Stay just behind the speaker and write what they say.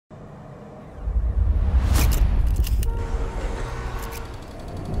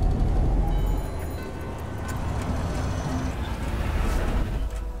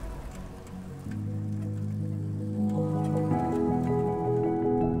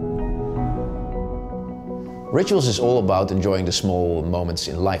Rituals is all about enjoying the small moments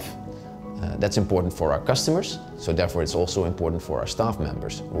in life. That's important for our customers, so therefore it's also important for our staff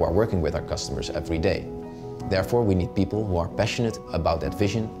members who are working with our customers every day. Therefore we need people who are passionate about that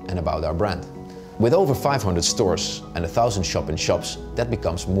vision and about our brand. With over 500 stores and 1,000 shop-in-shops, that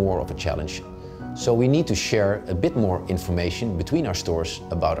becomes more of a challenge. So we need to share a bit more information between our stores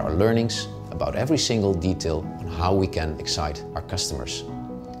about our learnings, about every single detail on how we can excite our customers.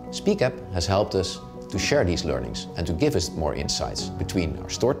 Speakap has helped us to share these learnings and to give us more insights between our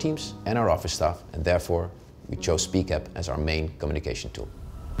store teams and our office staff, and therefore we chose Speakap as our main communication tool.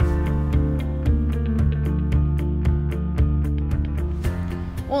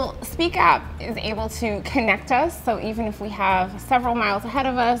 Well, Speakap is able to connect us, so even if we have several miles ahead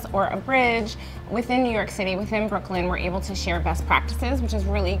of us or a bridge within New York City, within Brooklyn, we're able to share best practices, which is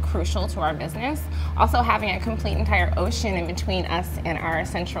really crucial to our business. Also having a complete entire ocean in between us and our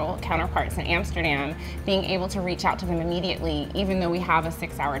central counterparts in Amsterdam, being able to reach out to them immediately, even though we have a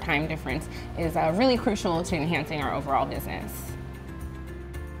 6-hour time difference, is really crucial to enhancing our overall business.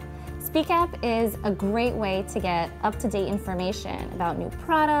 Speakap is a great way to get up-to-date information about new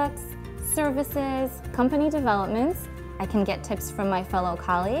products, services, company developments. I can get tips from my fellow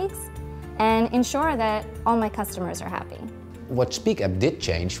colleagues and ensure that all my customers are happy. What Speakap did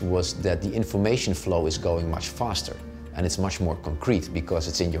change was that the information flow is going much faster and it's much more concrete because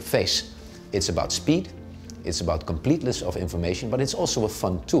it's in your face. It's about speed, it's about completeness of information, but it's also a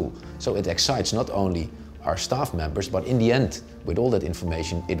fun tool. So it excites not only our staff members, but in the end, with all that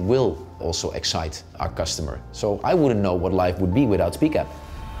information, it will also excite our customer. So I wouldn't know what life would be without Speakap.